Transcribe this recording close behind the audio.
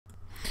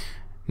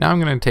Now I'm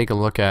going to take a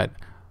look at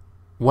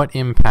what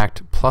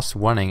impact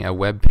 +1ing a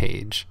web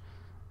page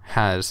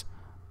has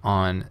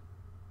on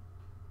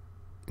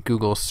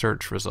Google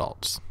search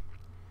results.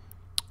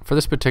 For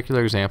this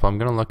particular example, I'm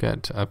going to look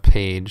at a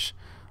page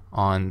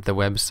on the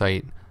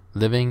website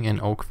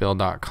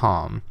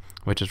livinginoakville.com,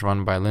 which is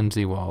run by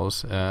Lindsay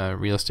Walls, a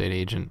real estate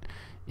agent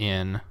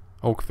in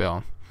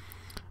Oakville.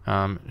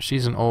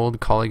 She's an old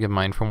colleague of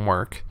mine from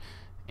work,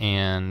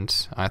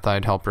 and I thought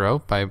I'd help her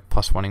out by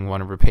 +1ing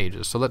one of her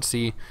pages. So let's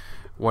see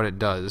what it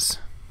does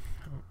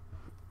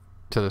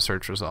to the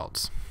search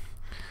results.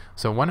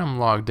 So when I'm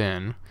logged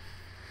in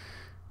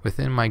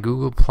within my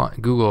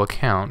Google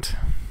account,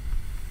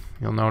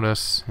 you'll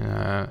notice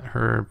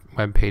her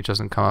web page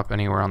doesn't come up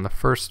anywhere on the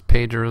first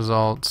page of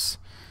results,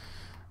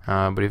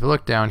 but if you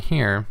look down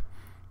here,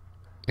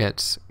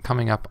 it's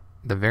coming up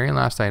the very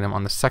last item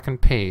on the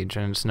second page,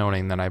 and it's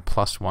noting that I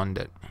 +1'd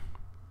it.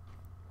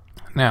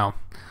 Now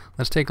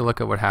let's take a look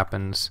at what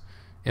happens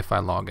if I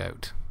log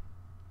out.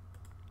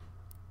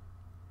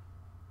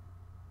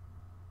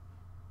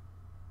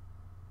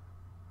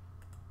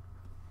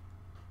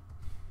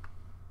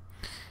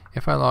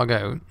 If I log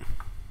out,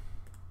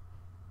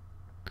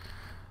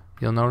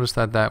 you'll notice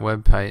that that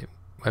web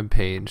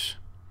page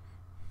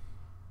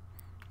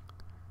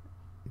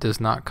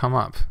does not come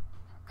up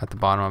at the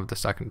bottom of the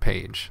second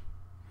page.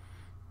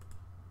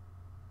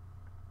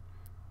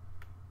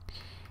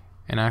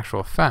 In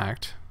actual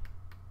fact,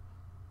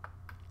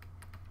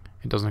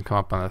 it doesn't come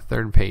up on the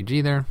third page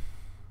either.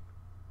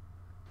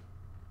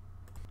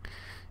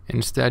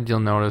 Instead,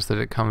 you'll notice that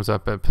it comes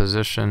up at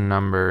position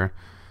number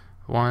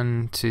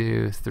 1,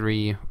 2,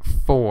 3,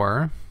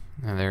 4,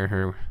 and there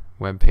her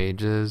web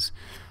pages: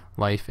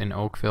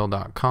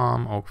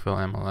 lifeinoakville.com, Oakville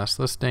MLS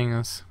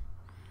listings,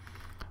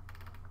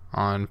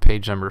 on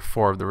page number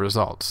 4 of the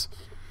results.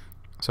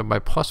 So by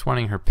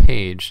 +1ing her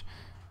page,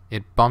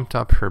 it bumped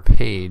up her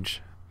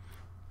page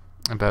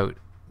about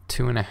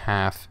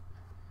 2.5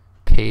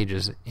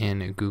 pages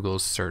in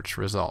Google's search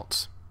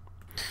results.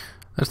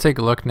 Let's take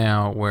a look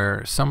now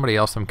where somebody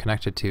else I'm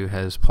connected to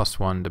has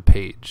 +1'd a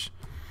page.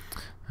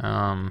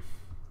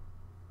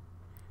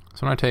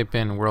 So when I type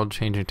in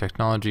world-changing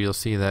technology, you'll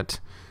see that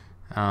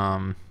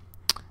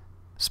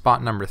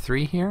spot number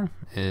 3 here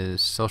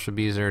is Social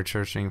Beezer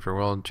searching for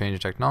world-changing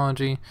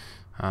technology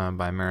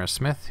by Mara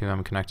Smith, who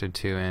I'm connected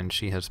to, and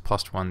she has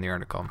 +1 the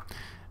article.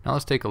 Now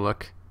let's take a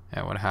look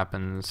at what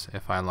happens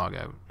if I log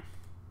out.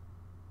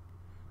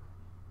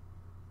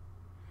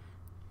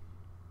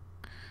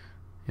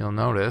 You'll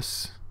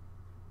notice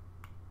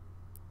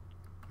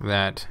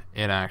that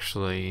it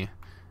actually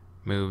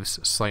moves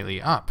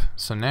slightly up.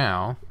 So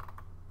now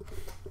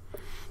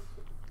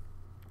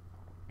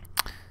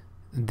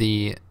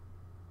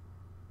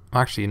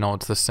actually no,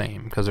 it's the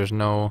same because there's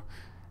no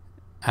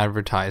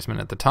advertisement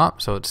at the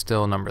top, so it's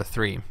still number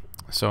 3.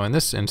 So in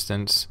this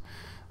instance,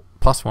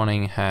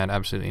 +1ing had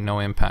absolutely no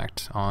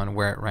impact on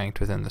where it ranked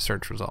within the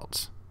search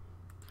results.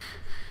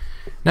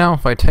 Now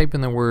if I type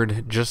in the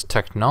word just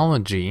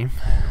technology,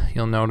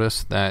 you'll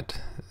notice that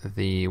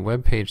the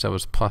web page that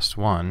was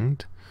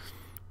 +1'd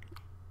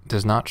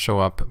does not show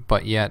up,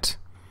 but yet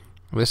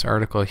this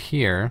article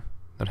here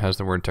that has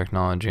the word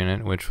technology in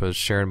it, which was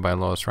shared by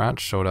Lois Ratch,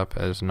 showed up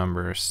as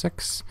number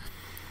 6,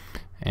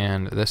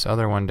 and this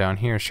other one down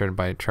here shared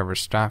by Trevor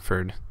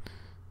Stafford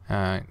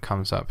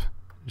comes up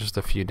just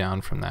a few down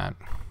from that.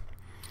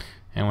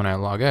 And when I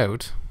log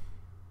out,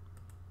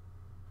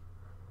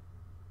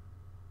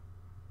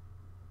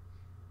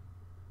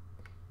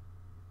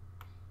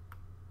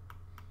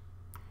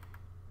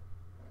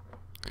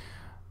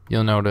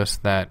 you'll notice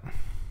that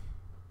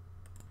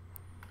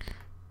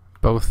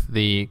both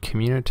the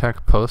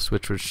Communitech post,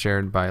 which was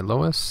shared by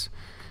Lois,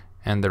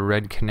 and the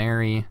Red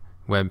Canary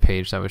web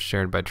page that was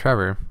shared by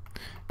Trevor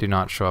do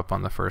not show up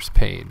on the first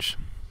page.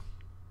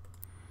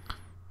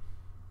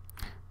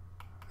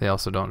 They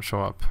also don't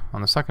show up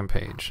on the second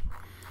page.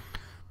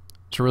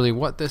 So really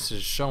what this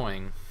is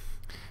showing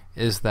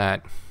is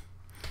that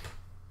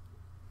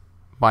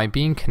by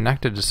being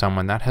connected to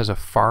someone, that has a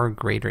far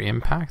greater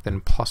impact than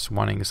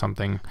 +1ing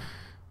something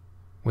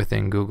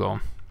within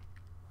Google.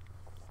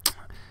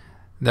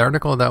 The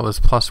article that was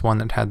 +1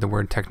 that had the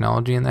word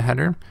technology in the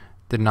header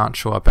did not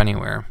show up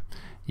anywhere,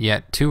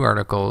 yet 2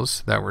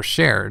 articles that were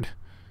shared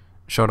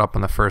showed up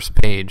on the first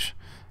page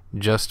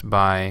just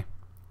by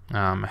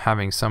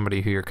having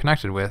somebody who you're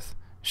connected with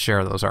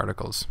share those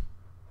articles.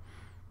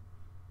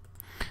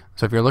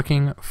 So if you're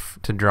looking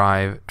to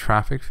drive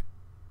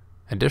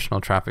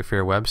additional traffic for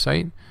your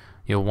website,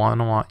 you're going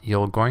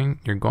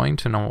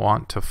to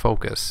want to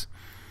focus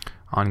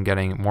on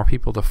getting more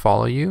people to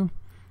follow you,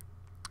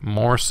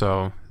 more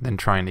so than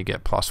trying to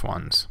get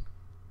 +1s.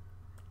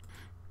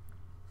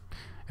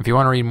 If you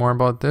want to read more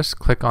about this,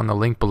 click on the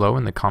link below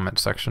in the comment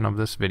section of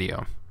this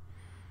video.